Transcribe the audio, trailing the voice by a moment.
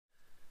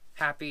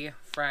Happy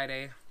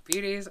Friday,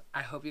 beauties.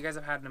 I hope you guys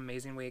have had an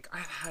amazing week.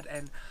 I've had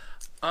an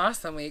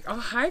awesome week. Oh,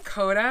 hi,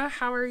 Coda.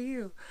 How are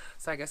you?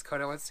 So I guess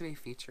Coda wants to be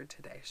featured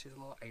today. She's a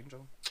little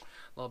angel,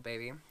 little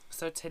baby.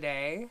 So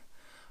today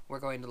we're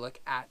going to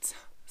look at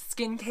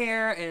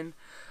skincare and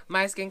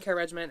my skincare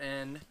regimen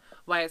and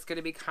why it's going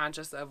to be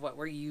conscious of what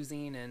we're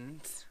using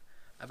and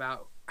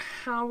about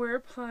how we're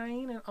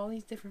applying and all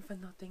these different fun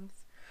little things.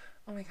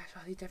 Oh my gosh,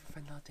 all these different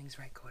fun little things,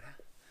 right, Coda?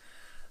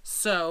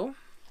 So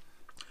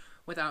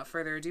without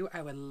further ado,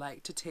 I would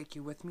like to take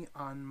you with me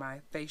on my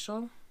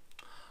facial.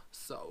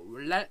 So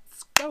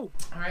let's go.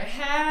 All right,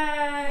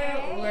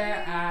 hey, we're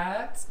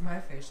at my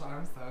facial.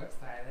 I'm so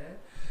excited.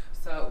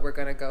 So we're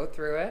gonna go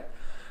through it,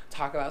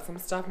 talk about some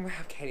stuff. I'm gonna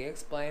have Katie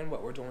explain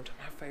what we're doing to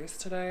my face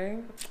today,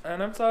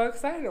 and I'm so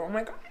excited. Oh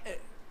my god.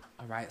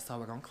 All right, so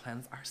we're gonna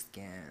cleanse our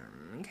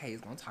skin.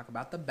 Katie's gonna talk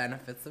about the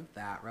benefits of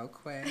that real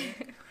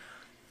quick.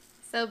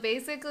 So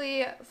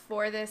basically,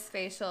 for this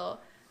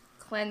facial,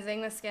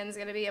 cleansing the skin is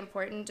going to be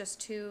important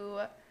just to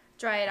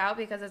dry it out,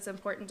 because it's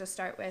important to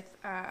start with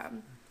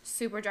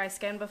super dry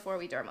skin before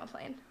we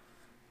dermaplane.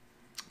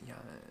 Yes,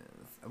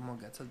 and we'll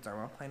get to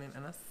dermaplaning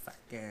in a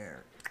second.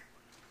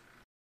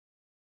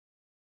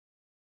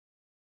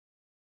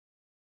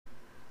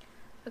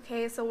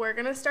 Okay, so we're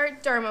going to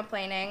start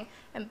dermaplaning,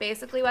 and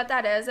basically what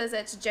that is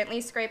it's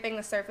gently scraping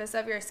the surface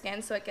of your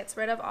skin so it gets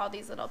rid of all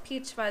these little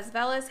peach fuzz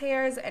vellus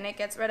hairs, and it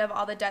gets rid of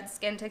all the dead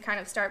skin to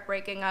kind of start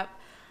breaking up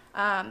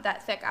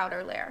that thick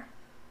outer layer.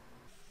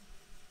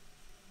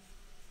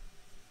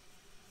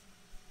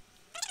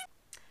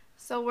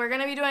 So we're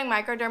going to be doing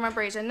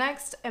microdermabrasion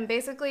next, and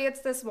basically it's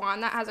this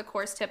wand that has a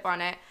coarse tip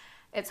on it.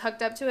 It's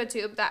hooked up to a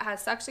tube that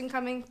has suction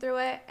coming through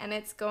it, and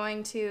it's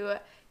going to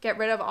get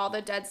rid of all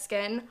the dead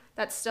skin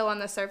that's still on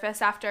the surface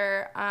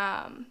after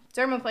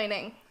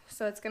dermaplaning.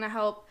 So it's going to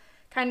help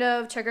kind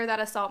of trigger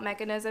that assault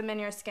mechanism in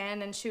your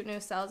skin and shoot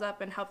new cells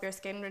up and help your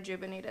skin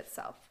rejuvenate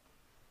itself.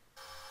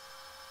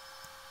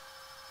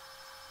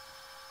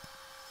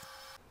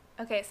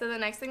 Okay, so the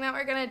next thing that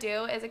we're going to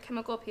do is a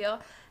chemical peel,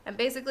 and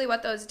basically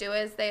what those do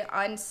is they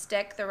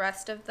unstick the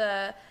rest of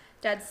the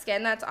dead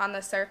skin that's on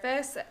the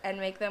surface and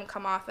make them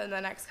come off in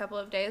the next couple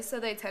of days, so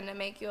they tend to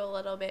make you a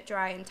little bit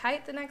dry and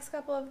tight the next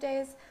couple of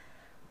days,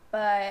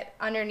 but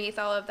underneath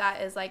all of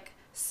that is like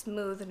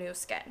smooth new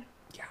skin.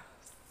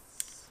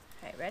 Yes.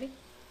 Okay, ready?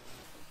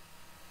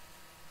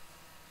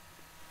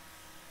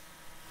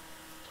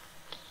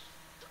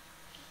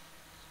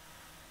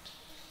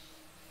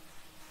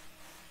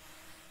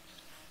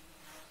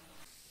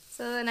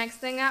 So the next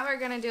thing that we're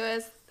going to do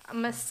is a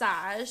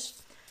massage.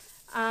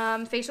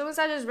 Facial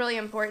massage is really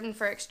important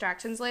for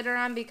extractions later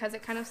on because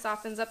it kind of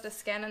softens up the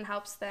skin and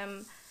helps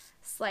them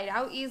slide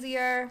out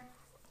easier.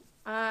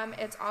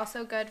 It's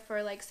also good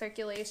for like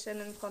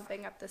circulation and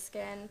plumping up the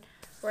skin,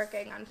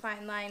 working on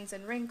fine lines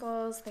and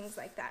wrinkles, things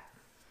like that.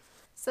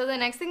 So the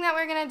next thing that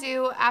we're going to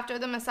do after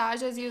the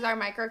massage is use our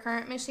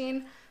microcurrent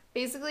machine.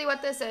 Basically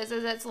what this is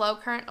it's low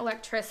current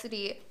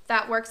electricity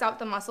that works out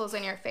the muscles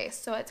in your face.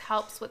 So it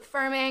helps with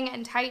firming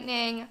and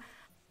tightening.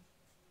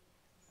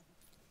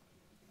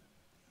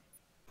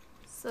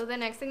 So the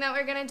next thing that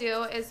we're going to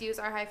do is use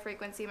our high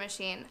frequency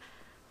machine.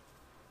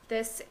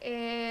 This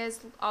is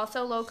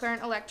also low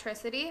current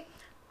electricity.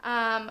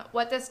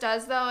 What this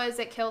does though is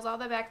it kills all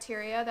the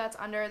bacteria that's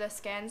under the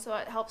skin, so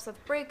it helps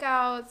with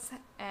breakouts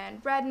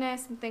and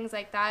redness and things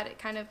like that. It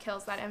kind of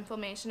kills that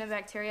inflammation and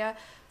bacteria,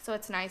 so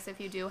it's nice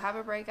if you do have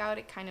a breakout,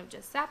 it kind of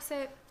just zaps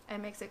it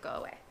and makes it go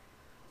away.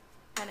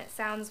 And it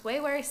sounds way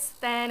worse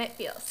than it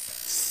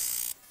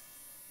feels.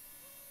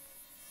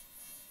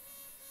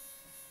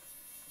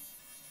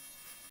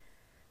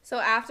 So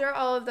after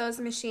all of those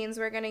machines,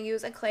 we're going to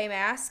use a clay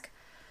mask.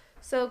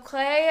 So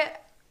clay,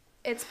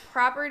 its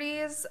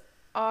properties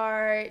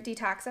are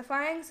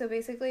detoxifying. So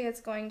basically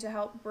it's going to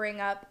help bring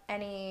up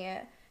any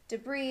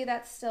debris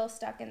that's still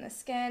stuck in the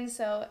skin.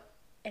 So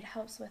it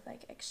helps with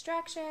like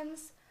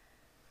extractions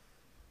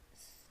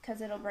because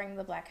it'll bring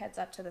the blackheads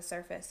up to the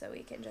surface so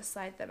we can just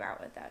slide them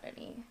out without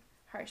any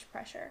harsh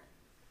pressure.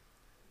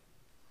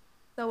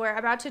 So we're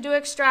about to do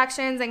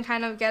extractions and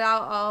kind of get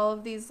out all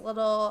of these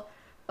little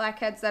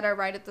blackheads that are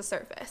right at the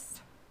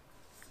surface.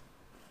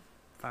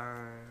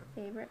 Fun.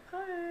 Favorite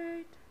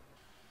part.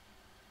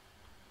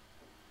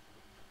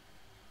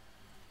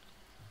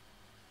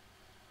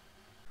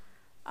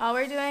 All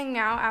we're doing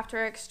now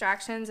after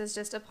extractions is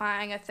just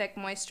applying a thick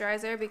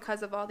moisturizer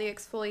because of all the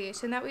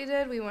exfoliation that we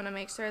did. We want to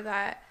make sure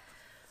that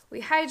we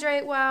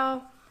hydrate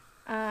well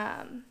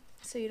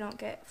so you don't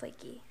get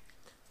flaky.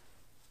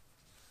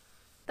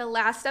 The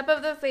last step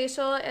of the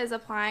facial is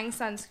applying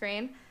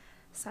sunscreen.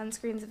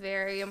 Sunscreen's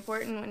very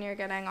important when you're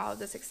getting all of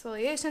this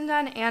exfoliation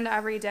done and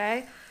every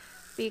day,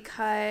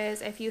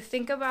 because if you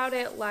think about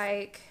it,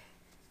 like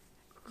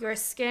your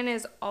skin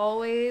is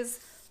always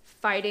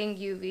fighting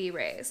UV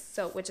rays,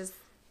 so which is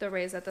the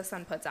rays that the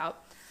sun puts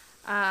out.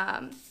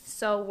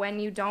 So when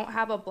you don't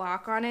have a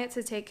block on it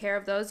to take care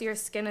of those, your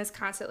skin is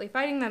constantly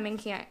fighting them and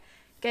can't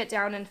get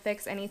down and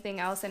fix anything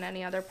else and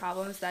any other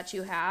problems that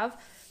you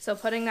have. So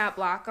putting that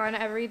block on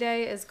every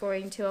day is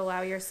going to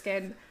allow your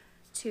skin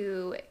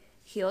to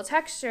heal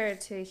texture,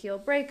 to heal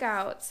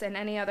breakouts, and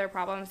any other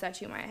problems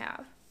that you might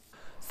have.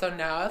 So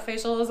now the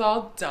facial is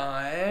all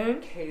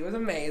done. Katie was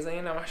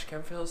amazing. Now my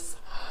skin feels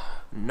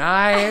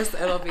nice.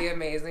 It'll be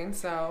amazing.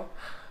 So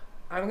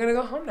I'm gonna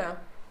go home now.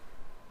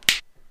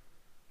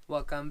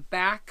 Welcome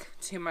back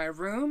to my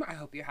room. I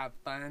hope you have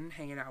fun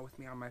hanging out with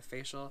me on my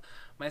facial.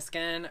 My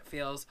skin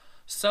feels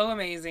so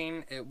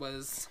amazing.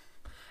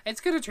 It's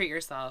good to treat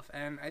yourself,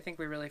 and I think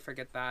we really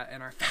forget that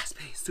in our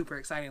fast-paced, super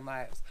exciting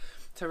lives,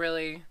 to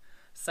really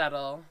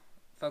settle,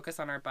 focus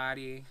on our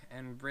body,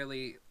 and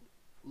really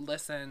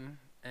listen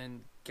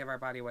and give our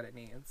body what it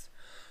needs.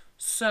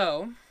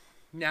 So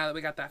now that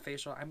we got that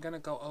facial, I'm gonna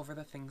go over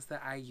the things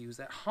that I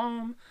use at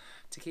home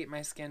to keep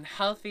my skin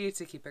healthy,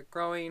 to keep it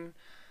growing,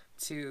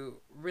 to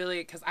really,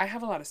 because I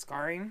have a lot of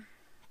scarring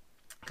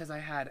because I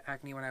had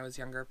acne when I was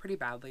younger pretty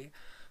badly.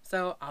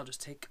 So I'll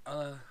just take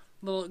a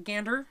little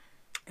gander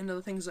into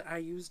the things that I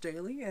use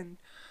daily. And,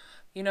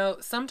 you know,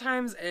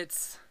 sometimes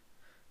it's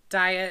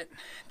diet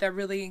that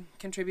really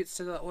contributes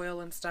to the oil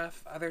and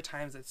stuff. Other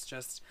times it's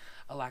just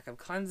a lack of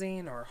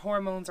cleansing or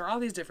hormones or all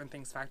these different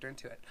things factor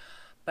into it.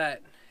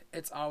 But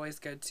it's always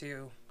good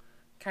to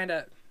kind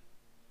of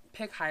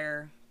pick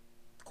higher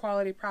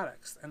quality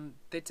products, and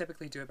they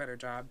typically do a better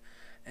job.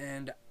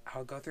 And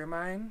I'll go through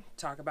mine,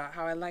 talk about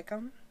how I like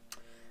them,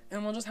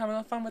 and we'll just have a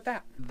little fun with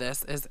that.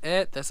 This is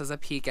it. This is a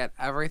peek at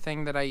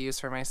everything that I use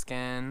for my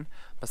skin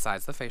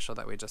besides the facial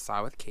that we just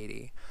saw with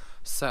Katie.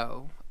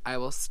 So I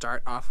will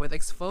start off with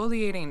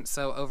exfoliating.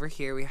 So over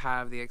here we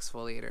have the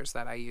exfoliators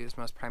that I use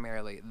most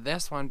primarily.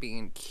 This one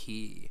being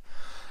Key.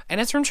 And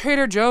it's from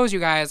Trader Joe's, you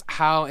guys.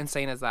 How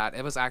insane is that?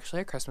 It was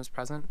actually a Christmas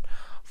present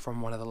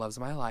from one of the loves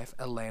of my life,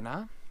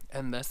 Elena.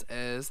 And this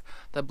is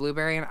the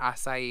Blueberry and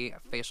Acai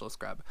Facial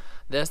Scrub.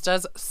 This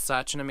does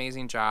such an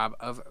amazing job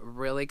of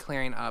really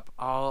clearing up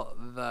all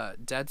the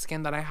dead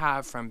skin that I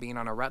have from being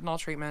on a retinol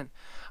treatment.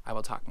 I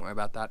will talk more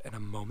about that in a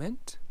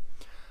moment.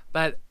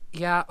 But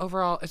yeah,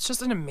 overall, it's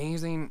just an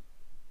amazing,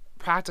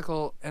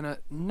 practical, and a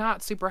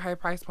not super high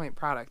price point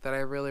product that I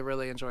really,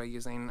 really enjoy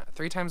using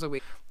 3 times a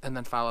week. And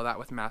then follow that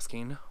with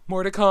masking.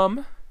 More to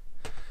come.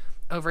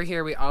 Over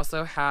here, we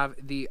also have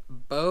the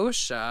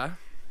Boscia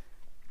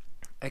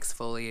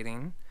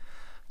Exfoliating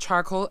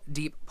Charcoal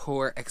Deep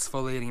Pore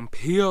Exfoliating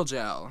Peel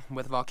Gel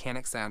with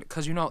volcanic sand,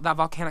 because you know that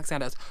volcanic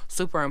sand is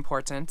super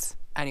important.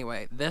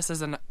 Anyway, this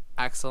is an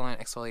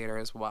excellent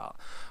exfoliator as well.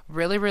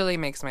 Really, really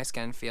makes my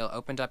skin feel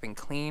opened up and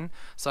clean,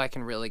 so I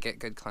can really get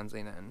good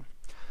cleansing in.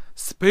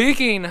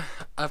 Speaking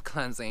of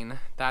cleansing,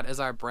 that is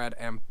our bread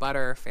and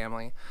butter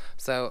family.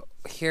 So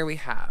here we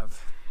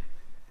have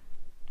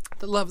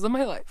the loves of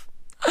my life.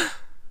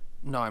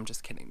 No, I'm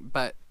just kidding.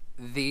 But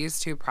these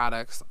 2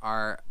 products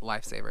are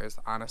lifesavers,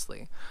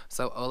 honestly.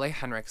 So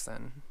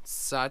OleHenriksen,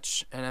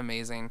 such an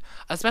amazing,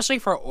 especially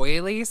for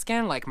oily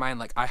skin like mine.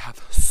 Like, I have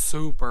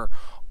super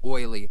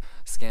oily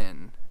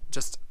skin.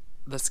 Just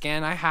the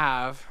skin I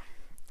have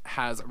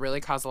has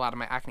really caused a lot of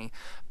my acne.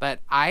 But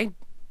I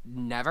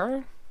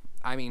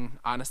mean,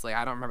 honestly,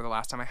 I don't remember the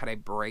last time I had a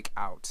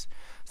breakout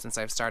since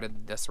I've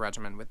started this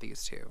regimen with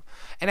these 2.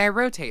 And I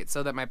rotate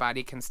so that my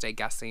body can stay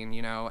guessing,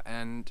 you know,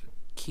 and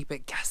keep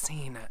it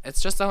guessing.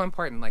 It's just so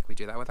important. Like, we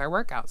do that with our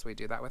workouts. We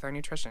do that with our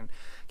nutrition.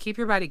 Keep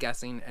your body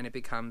guessing, and it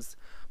becomes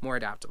more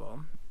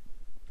adaptable.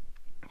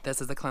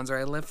 This is the cleanser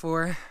I live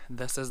for.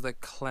 This is the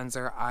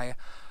cleanser I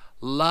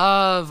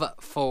love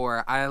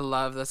for. I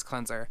love this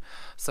cleanser.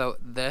 So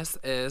this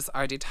is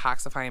our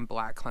detoxifying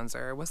black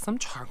cleanser with some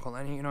charcoal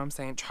in it. You know what I'm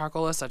saying?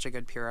 Charcoal is such a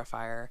good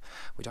purifier.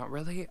 We don't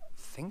really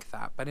think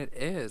that, but it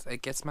is.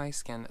 It gets my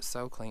skin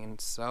so clean,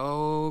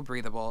 so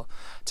breathable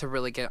to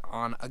really get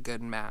on a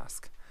good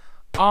mask.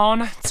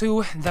 On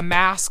to the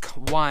mask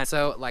one.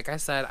 So like I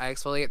said, I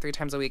exfoliate 3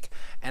 times a week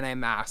and I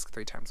mask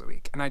 3 times a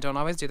week. And I don't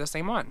always do the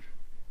same one.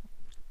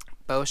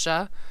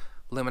 Boscia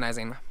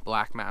Luminizing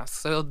Black Mask.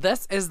 So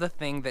this is the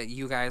thing that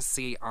you guys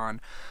see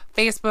on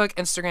Facebook,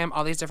 Instagram,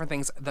 all these different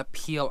things, the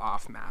peel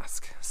off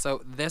mask.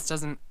 So this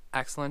does an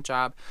excellent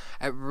job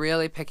at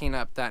really picking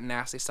up that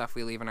nasty stuff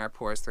we leave in our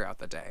pores throughout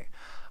the day.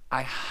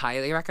 I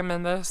highly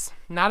recommend this.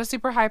 Not a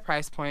super high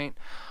price point.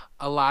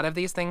 A lot of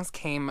these things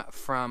came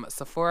from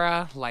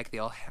Sephora, like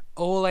the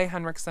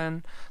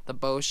OleHenriksen, the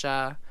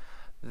Boscia,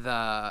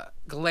 the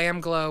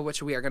GlamGlow,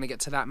 which we are going to get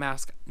to that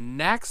mask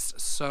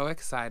next. So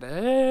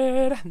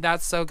excited.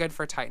 That's so good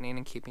for tightening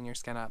and keeping your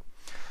skin up.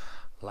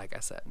 Like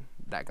I said,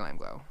 that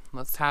GlamGlow.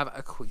 Let's have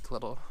a quick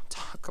little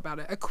talk about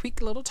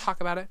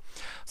it.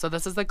 So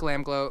this is the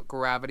GlamGlow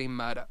Gravity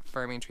Mud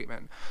Firming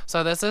Treatment.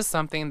 So this is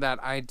something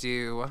that I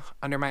do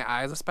under my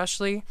eyes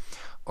especially,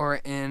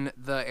 or in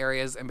the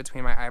areas in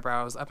between my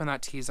eyebrows, up in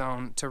that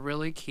T-zone, to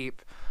really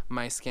keep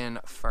my skin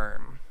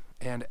firm.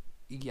 And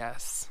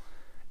yes,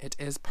 it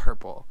is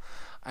purple.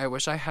 I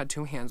wish I had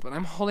 2 hands, but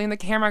I'm holding the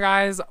camera,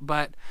 guys.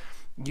 But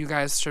you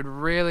guys should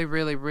really,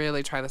 really,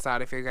 really try this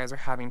out if you guys are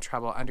having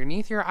trouble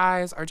underneath your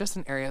eyes or just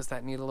in areas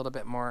that need a little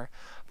bit more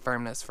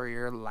firmness for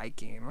your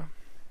liking.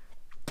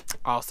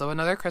 Also,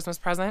 another Christmas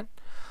present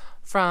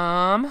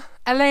from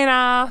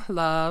Elena.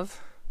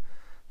 Love.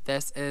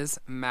 This is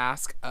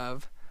Mask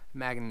of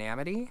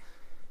Magnaminty.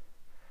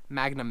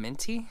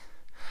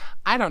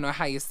 I don't know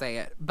how you say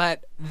it,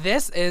 but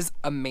this is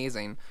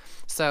amazing.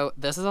 So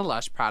this is a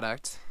Lush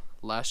product.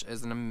 Lush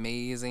is an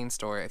amazing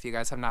store. If you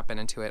guys have not been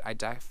into it, I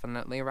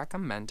definitely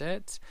recommend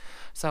it.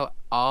 So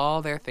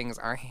all their things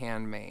are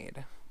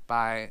handmade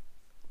by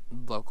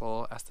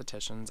local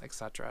estheticians,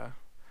 etc.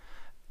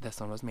 This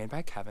one was made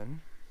by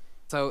Kevin.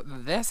 So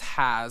this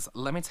has,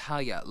 let me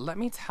tell you,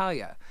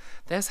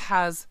 this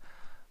has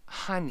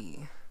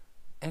honey.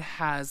 It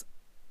has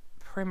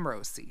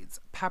primrose seeds,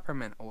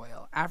 peppermint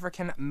oil,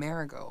 African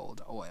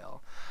marigold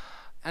oil.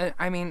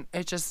 I mean,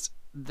 it just,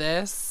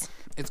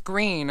 it's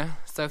green.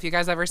 So if you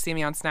guys ever see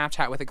me on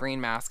Snapchat with a green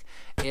mask,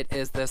 it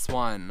is this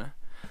one.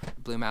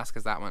 The blue mask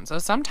is that one. So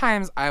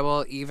sometimes I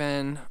will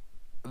even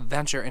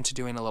venture into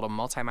doing a little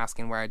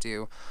multi-masking where I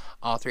do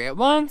all three at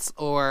once,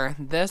 or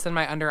this in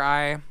my under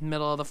eye,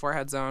 middle of the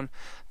forehead zone,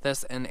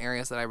 this in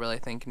areas that I really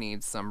think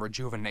needs some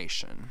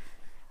rejuvenation.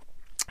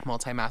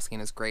 Multi-masking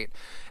is great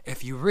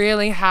if you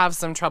really have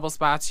some trouble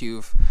spots,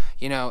 you've,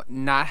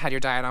 not had your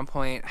diet on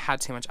point, had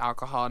too much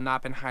alcohol,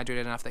 not been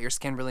hydrated enough that your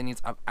skin really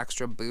needs an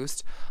extra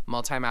boost.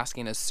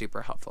 Multi-masking is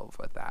super helpful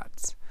with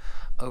that.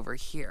 Over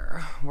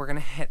here, we're going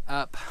to hit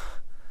up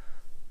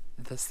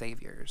the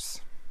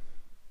saviors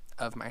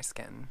of my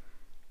skin.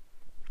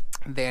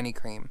 Vani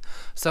Cream.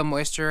 So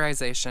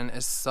moisturization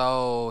is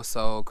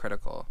so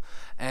critical,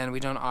 and we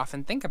don't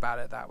often think about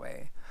it that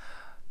way.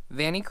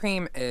 Vani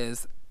Cream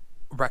is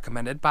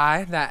recommended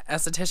by that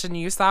esthetician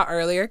you saw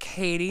earlier,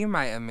 Katie,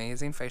 my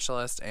amazing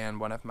facialist and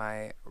one of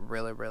my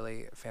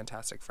really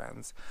fantastic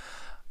friends.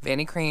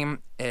 Vani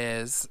Cream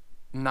is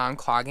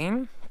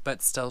non-clogging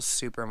but still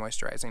super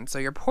moisturizing. So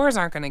your pores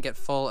aren't going to get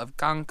full of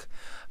gunk,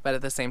 but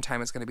at the same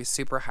time it's going to be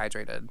super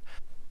hydrated.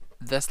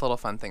 This little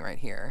fun thing right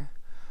here,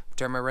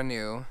 Derma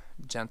Renew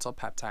Gentle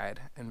Peptide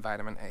and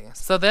Vitamin A.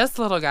 So this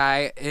little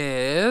guy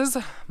is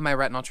my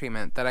retinol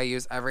treatment that I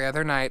use every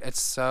other night.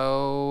 It's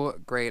so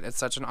great. It's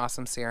such an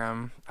awesome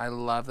serum. I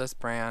love this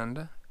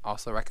brand.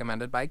 Also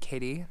recommended by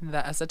Katie, the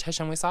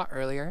esthetician we saw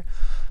earlier.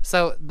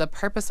 So the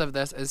purpose of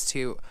this is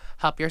to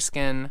help your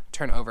skin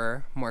turn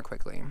over more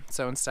quickly.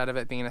 So instead of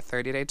it being a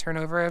 30-day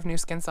turnover of new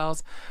skin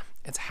cells,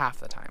 it's half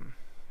the time.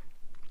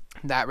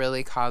 That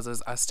really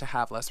causes us to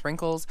have less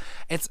wrinkles.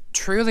 It's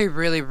truly,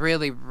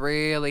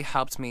 really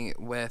helped me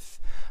with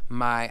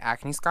my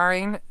acne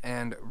scarring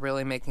and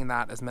really making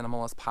that as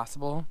minimal as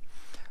possible.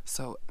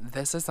 So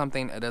this is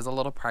something, it is a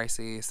little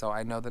pricey, so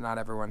I know that not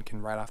everyone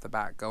can right off the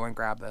bat go and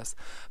grab this,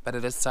 but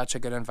it is such a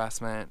good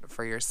investment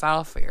for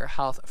yourself, for your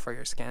health, for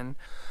your skin.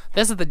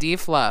 This is the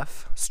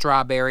D-Fluff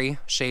Strawberry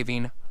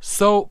Shaving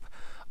Soap.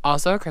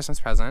 Also a Christmas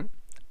present.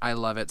 I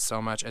love it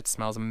so much. It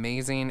smells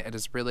amazing. It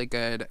is really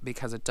good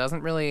because it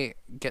doesn't really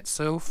get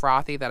so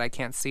frothy that I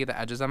can't see the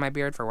edges on my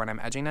beard for when I'm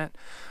edging it.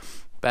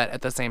 But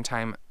at the same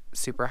time,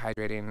 super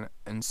hydrating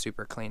and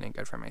super clean and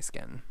good for my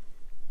skin.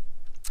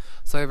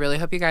 So I really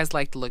hope you guys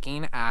liked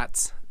looking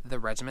at the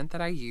regimen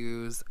that I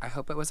use. I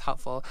hope it was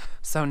helpful.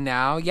 So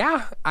now,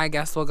 I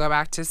guess we'll go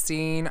back to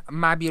seeing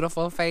my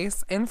beautiful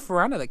face in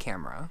front of the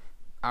camera.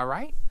 All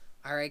right?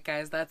 All right,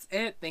 guys, that's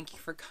it. Thank you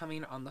for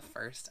coming on the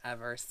first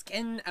ever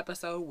skin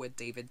episode with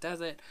David Does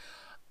It.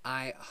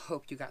 I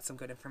hope you got some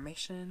good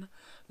information,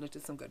 looked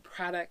at some good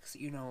products,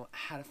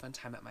 had a fun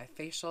time at my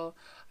facial.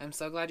 I'm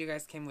so glad you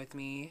guys came with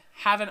me.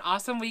 Have an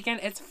awesome weekend.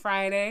 It's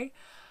Friday.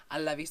 I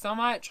love you so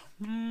much.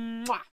 Mwah.